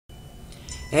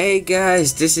Hey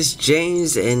guys, this is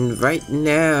James, and right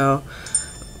now,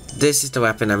 this is the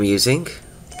weapon I'm using.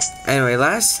 Anyway,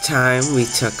 last time we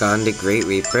took on the Great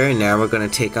Reaper, and now we're gonna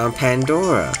take on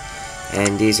Pandora.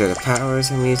 And these are the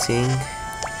powers I'm using,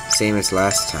 same as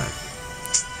last time.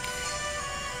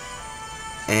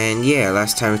 And yeah,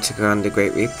 last time we took on the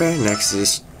Great Reaper, next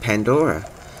is Pandora.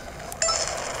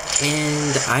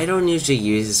 And I don't usually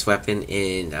use this weapon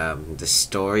in the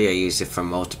story, I use it for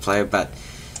multiplayer, but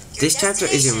this chapter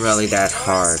isn't really that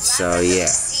hard, so yeah.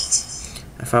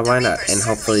 I thought why not, and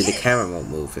hopefully the camera won't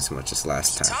move as much as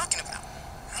last time. I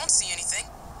don't see anything.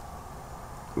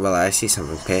 Well, I see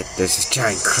something, Pit. There's this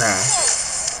giant crab.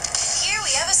 Here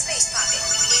we have a space pocket.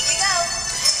 In we go.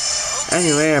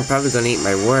 Anyway, I'm probably gonna eat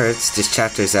my words. This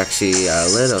chapter is actually a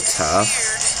little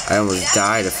tough. I almost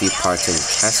died a few parts in the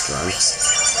test run.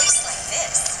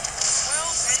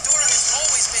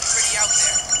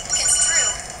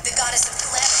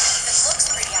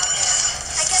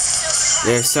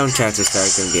 There's some chapters that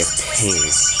are going to be a pain.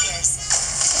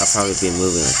 I'll probably be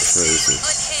moving like crazy.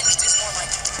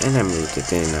 And I moved it,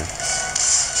 didn't I?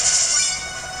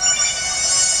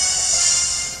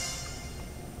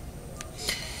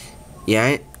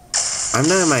 Yeah, I'm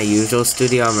not in my usual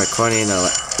studio. I'm recording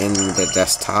in the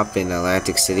desktop in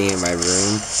Atlantic City in my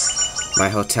room. My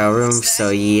hotel room. So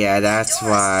yeah, that's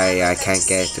why I can't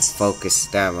get it to focus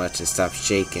that much and stop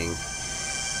shaking.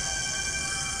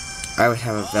 I would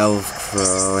have a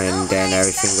Velcro and then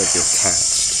everything would be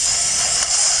attached.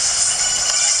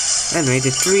 Anyway,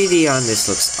 the 3D on this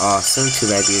looks awesome. Too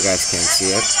bad you guys can't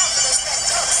see it.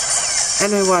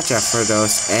 Anyway, watch out for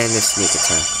those and the sneak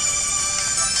attack.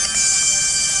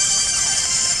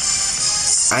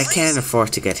 I can't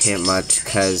afford to get hit much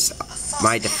because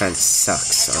my defense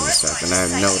sucks on this weapon. I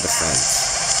have no defense.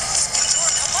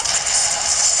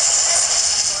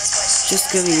 Just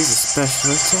gonna use a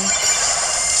special attack.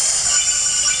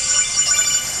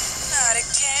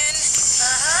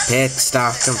 Pit,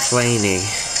 stop complaining.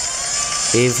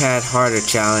 We've had harder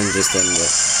challenges than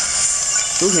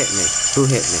this. Who hit me? Who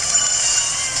hit me?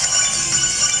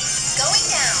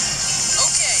 Going down.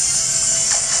 Okay.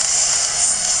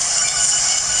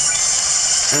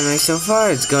 Anyway, so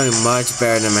far it's going much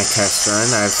better than my test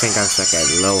run. I think I was like at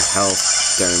low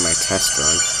health during my test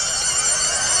run.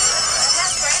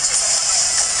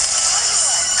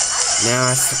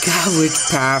 Now I forgot which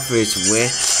path is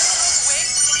which.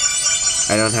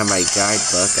 I don't have my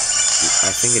guidebook.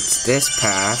 I think it's this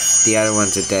path. The other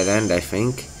one's a dead end, I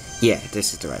think. Yeah,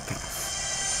 this is the right path.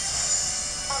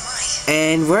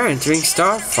 And we're entering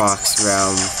Star Fox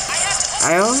realm.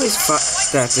 I always thought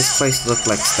that this place looked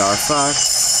like Star Fox.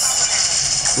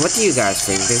 What do you guys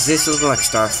think? Does this look like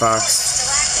Star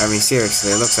Fox? I mean,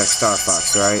 seriously, it looks like Star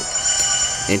Fox, right?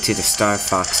 Into the Star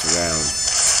Fox realm.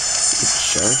 You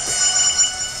jerk.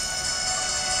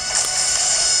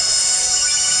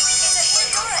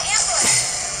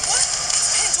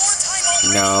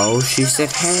 No, she said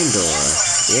Pandora.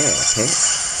 Yeah, Pit.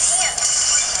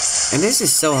 And this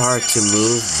is so hard to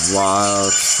move while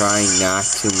trying not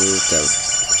to move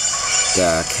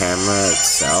the camera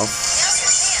itself.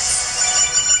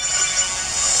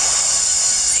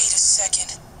 Wait a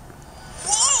second.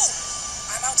 Whoa!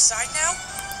 I'm outside now?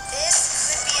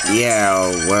 This could be Yeah,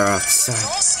 we're It outside.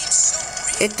 all seems so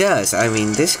real. It does. I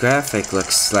mean, this graphic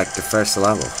looks like the first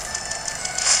level.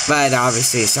 But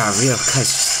obviously it's not real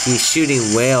because he's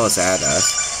shooting whales at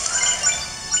us.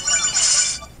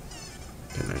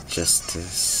 Gonna adjust this.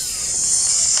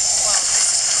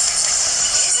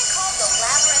 It isn't called the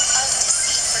Labyrinth of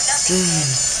Deceit for nothing.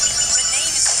 The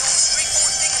name is the only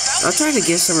straightforward thing about I'll try to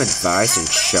give some advice and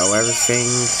show everything.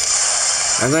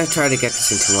 I'm gonna try to get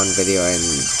this into one video, and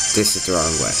this is the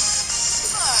wrong way.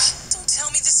 Don't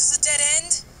tell me this is a dead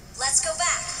end. Let's go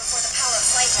back before the power of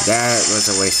flight runs That was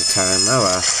a waste of time. Oh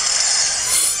well.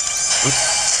 Is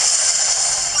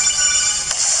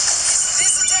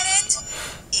this a dead end?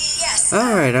 Yes.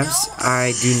 Alright,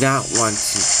 I do not want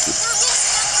to.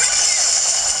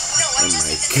 No, Oh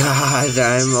my god,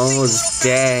 I'm almost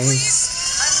dead. I'm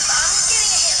getting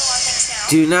a handle on things now.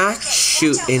 Do not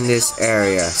shoot in this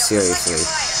area, seriously.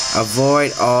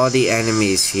 Avoid all the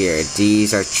enemies here.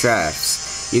 These are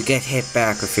traps. You get hit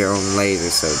back with your own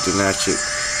laser, so do not shoot.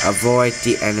 Avoid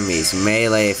the enemies.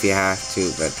 Melee if you have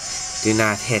to, but do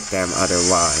not hit them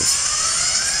otherwise.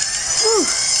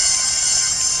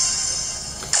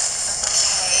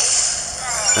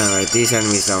 Alright, these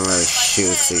enemies don't really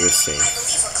shoot, so you're I safe.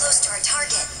 believe we're close to our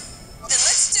target. Then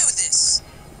let's do this.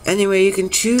 Anyway, you can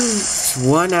choose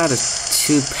one out of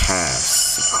two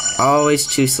paths. Always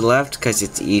choose the left because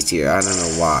it's easier. I don't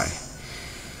know why.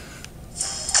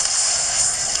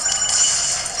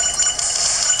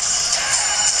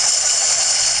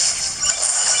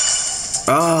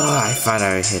 Oh, I thought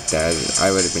I would hit that.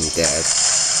 I would have been dead.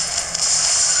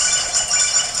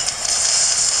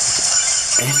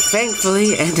 And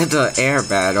thankfully, into the air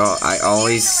battle, I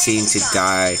always seem to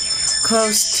die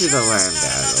close to the land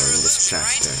battle in this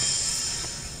chapter.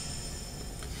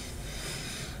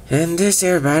 And this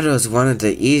air battle is one of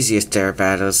the easiest air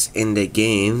battles in the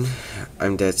game.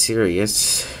 I'm dead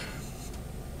serious.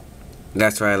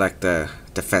 That's why I like the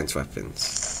defense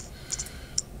weapons.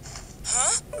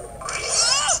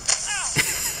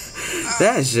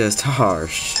 That is just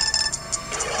harsh.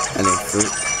 And then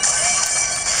fruit.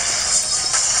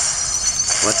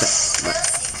 What the?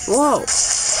 Whoa!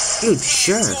 You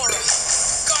jerk!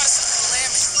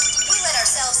 We let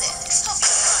ourselves in. Hope you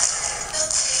don't mind. Oh,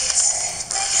 please.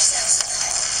 Make yourselves at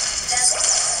home. That's what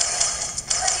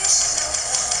but you should know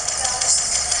goddess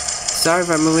and calamity. Sorry if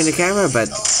I'm moving the camera,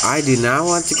 but I do not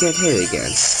want to get hit again.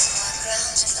 On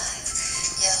grounds of life.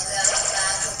 You'll go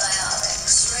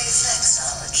microbiotics,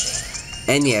 reflexology.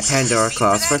 And yeah, Pandora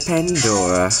calls for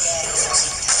Pandora.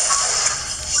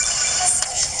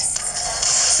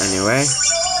 Anyway,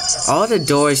 all the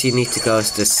doors you need to go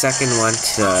is the second one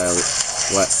to,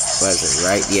 what was it,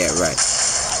 right? Yeah, right.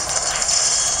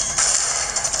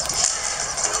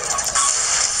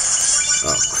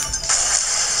 Oh.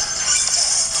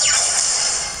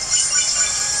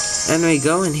 Anyway,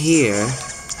 go in here.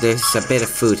 There's a bit of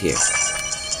food here.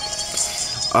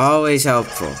 Always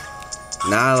helpful.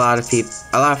 Not a lot of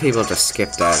people just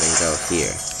skip that and go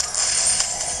here.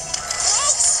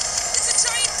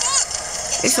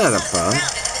 It's not a bug.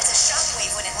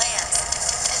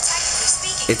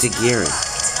 It's a gearing.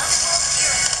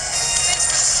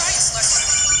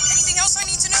 Anything else I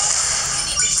need to know?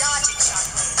 You need to dodge it,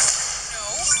 shockwave. No.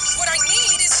 What I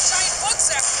need is a giant bug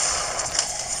zapper.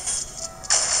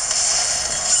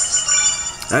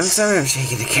 I'm sorry I'm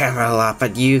shaking the camera a lot,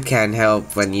 but you can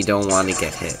help when you don't want to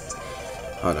get hit.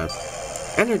 Hold on.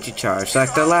 Energy charge,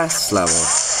 like the last level,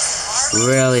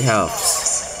 really helps.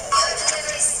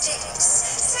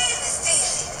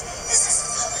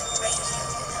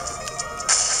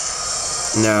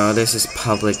 No, this is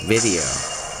public video.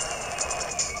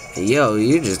 Yo,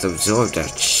 you just absorbed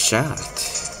that shot.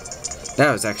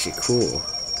 That was actually cool.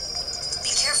 Be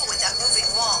careful with that moving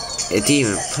wall. It didn't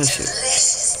even push it.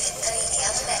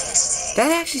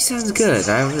 That actually sounds good.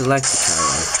 I would like to try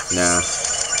that. No.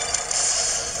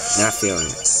 Not feeling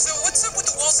it. So what's up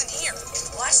with the walls in here?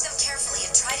 Watch them carefully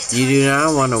and try to You do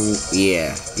not want to,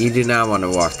 yeah, you do not want to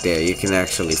walk there. You can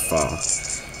actually fall.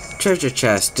 Treasure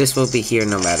chest. This will be here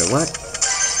no matter what.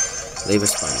 Leave a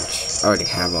sponge. I already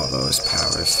have all those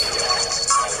powers.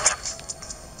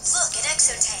 Look, an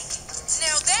exotank.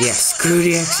 Now that's Yeah, screw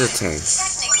the exotank.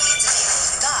 Technically, it's a vehicle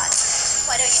of the gods.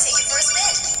 Why don't you take it for a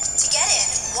spin? To get in,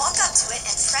 walk up to it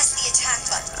and press the attack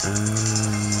button.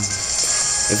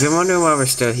 If you're wondering why we're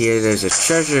still here, there's a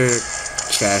treasure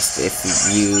chest if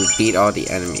you beat all the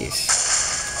enemies.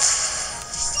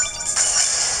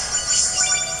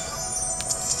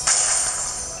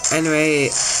 Anyway,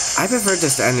 I prefer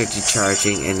just energy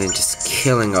charging and then just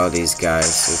killing all these guys.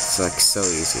 It's like so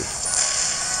easy.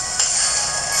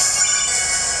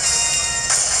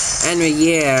 Anyway,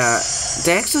 yeah,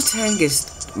 the exotank is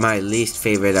my least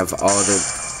favorite of all the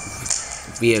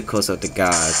vehicles of the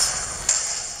gods.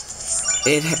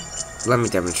 Let me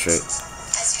demonstrate.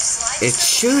 It's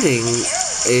shooting.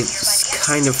 It's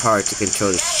kind of hard to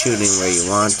control the shooting where you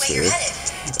want to.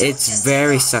 It's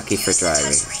very sucky for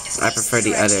driving. I prefer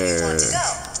the other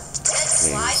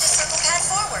things.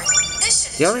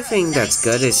 The only thing that's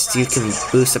good is you can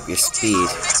boost up your speed.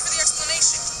 Thanks for the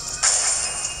explanation.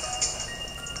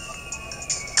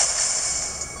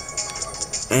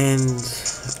 And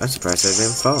I'm surprised I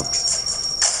didn't fall.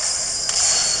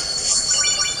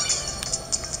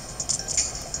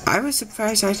 I was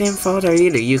surprised I didn't fall there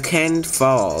either. You can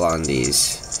fall on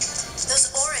these. Those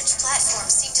orange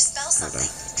platforms seem to spell something.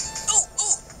 Ooh,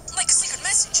 like a secret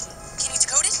message. Can you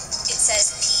decode it? It says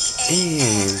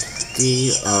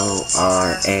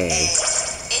Pandora.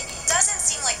 It doesn't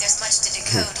seem like there's much to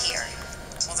decode here.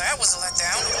 Well, that was a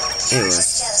letdown. It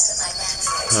was. Jealous of my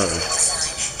manufacturing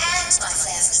design and my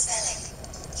flair for spelling.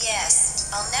 Yes,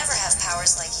 I'll never have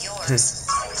powers like yours.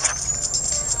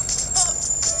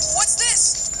 What's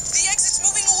this? The exit's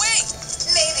moving away.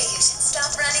 Maybe you should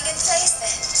stop running in place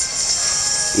then.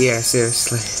 Yeah,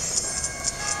 seriously.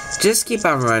 Just keep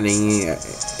on running.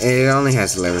 It only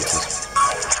has limited.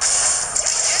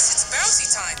 Guess it's bouncy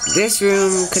time. This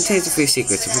room contains a few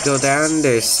secrets. If you go down,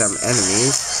 there's some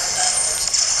enemies.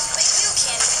 But you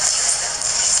can't even use them.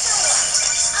 So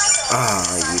what?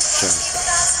 Ah, you jerk. People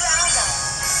bounce around them.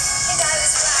 And I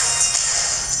was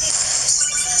right. Even if it's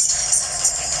the first time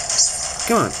someone's been in this room.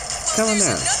 Come on. Come on There's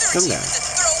down. another Come demon down. to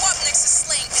throw up next to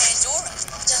slaying Pandora.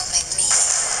 Don't make me.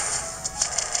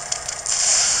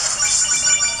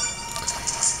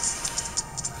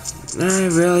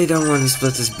 I really don't want to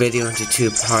split this video into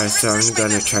 2 parts, so I'm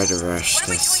gonna try to rush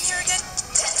What am I doing this. here again?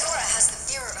 Pandora has the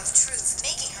mirror of truth,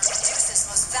 making her Medusa's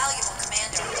most valuable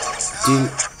commander.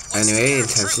 Anyway,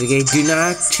 intensity gate. Do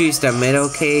not choose the middle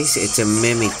case. It's a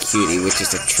mimic cutie, which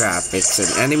is a trap. It's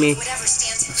an enemy Whatever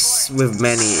stands before it. with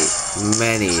many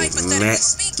hit Turn one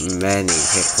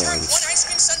points. ice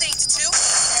cream sundae into 2?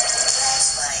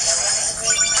 That's why you want to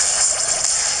agree.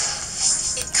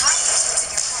 It copies what's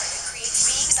in your heart and creates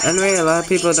beings. Anyway, a lot of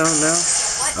people don't know.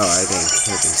 What Oh, I is didn't wrong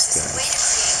kill with these that? guys. Way to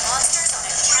create monsters on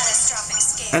a catastrophic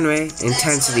scale. Anyway,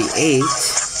 intensity 8. Then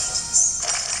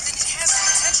it has the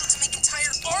potential to make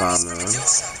entire armies Bomber. for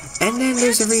Medusa. And then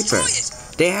there's a Reaper.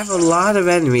 They have a lot of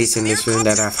enemies in this room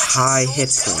that have high hit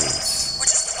points. Or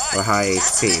just the Or body. high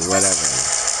HP, whatever.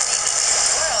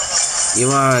 You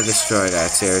wanna destroy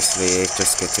that, seriously. It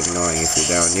just gets annoying if you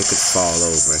don't. You could fall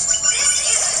over.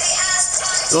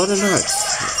 Golden hearts.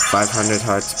 500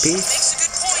 hearts apiece. Makes a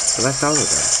good point. Collect all of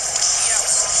them.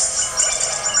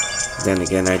 Then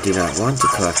again, I do not want to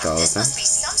collect all of This them. must be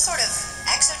some sort of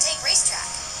exotank racetrack.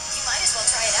 You might as well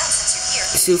try it out since you're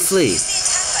here. Souffle. Use the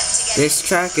attack button to get This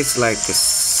track is like a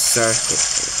circle.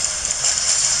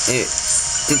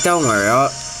 Don't worry,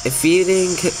 if you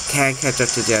can't catch up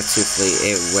to that souffle,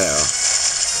 it will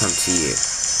come to you.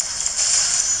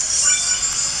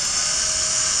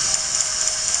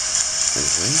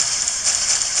 Anyway.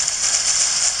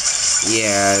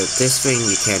 Yeah, this thing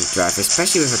you can't drive,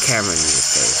 especially with a camera in your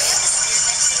face.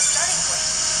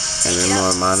 And then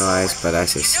more mono eyes, but I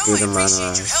say screw the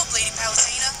mono eyes.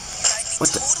 What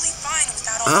the?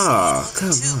 Oh, come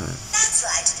on. That's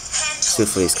right. Hand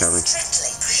Souffle's coming.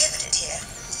 strictly prohibited here.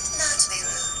 Not to be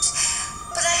rude,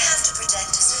 but I have to project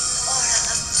a certain aura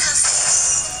of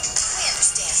toughness. We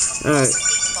understand. Alright. Also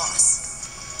being the boss.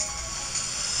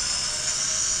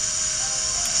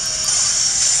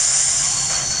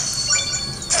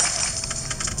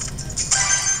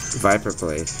 Viper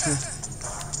blade.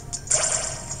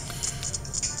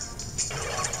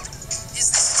 Is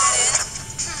this a dead end?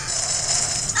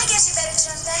 I guess you better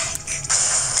turn back.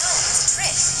 No, it's a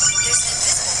trick. There's an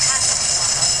invisible path that we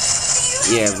follow. Do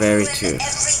you Yeah, have to very ruin true.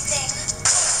 everything?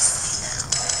 Now,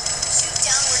 shoot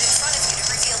downward in front of you to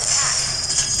reveal the path.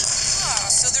 Oh,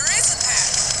 so there is a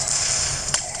path.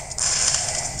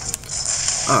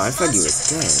 Oh, I thought you were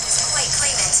dead. It's quite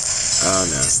claimant. Oh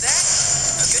no. Is that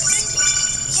a good thing?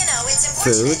 You know, it's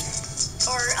Food? unfortunate.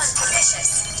 Or unpropitious.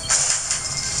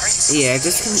 Are you Yeah,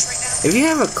 just right now? if you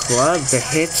have a club, the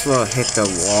hits will hit the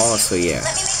wall, so yeah.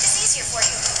 Let me make this easier for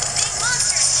you. Big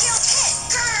monsters kill pit.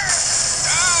 Grrr!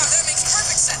 Ah, that makes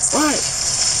perfect sense. What?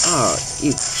 Oh,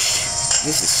 you.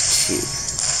 This is cheap.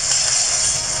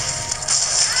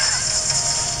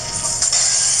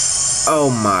 Oh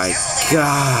my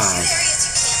god. Areas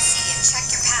you can't see and check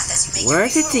your path as you make Where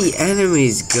your did way the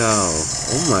enemies go?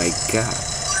 Oh my god.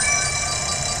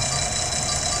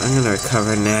 I'm gonna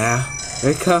recover now.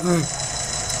 Recover.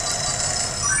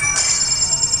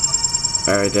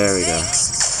 Alright, there we go.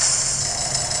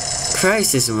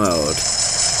 Crisis mode.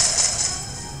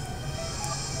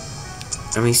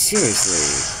 I mean, seriously.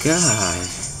 God.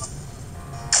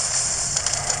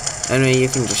 Anyway, you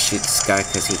can just shoot this guy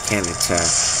because he can't attack.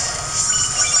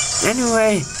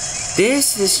 Anyway,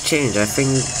 this has changed. I think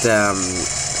the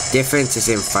difference is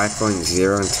in 5.0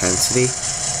 intensity.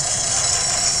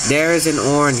 There is an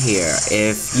Orn here.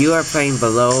 If you are playing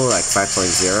below like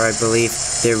 5.0, I believe,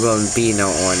 there will be no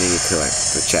Orn and you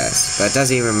collect the chest. But it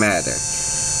doesn't even matter.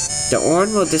 The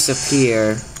Orn will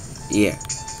disappear. Yeah.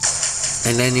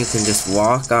 And then you can just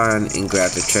walk on and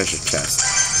grab the treasure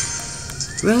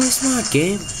chest. Really smart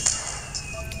game.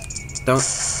 Don't.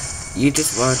 You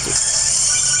just want to.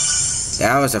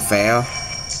 That was a fail.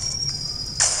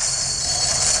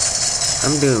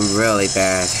 I'm doing really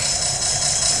bad.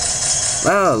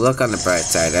 Well, look on the bright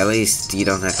side. At least you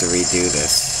don't have to redo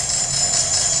this.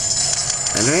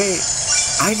 Anyway,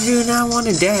 I do not want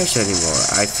to dash anymore.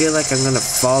 I feel like I'm gonna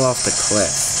fall off the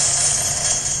cliff.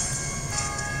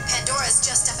 Pandora's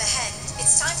just up ahead.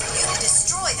 It's time for you to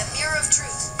destroy the mirror of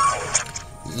truth.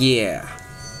 Yeah.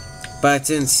 But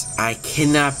since I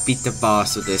cannot beat the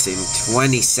boss with this in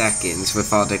 20 seconds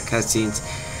with all the cutscenes,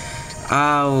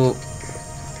 I'll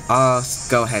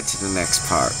go ahead to the next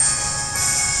part.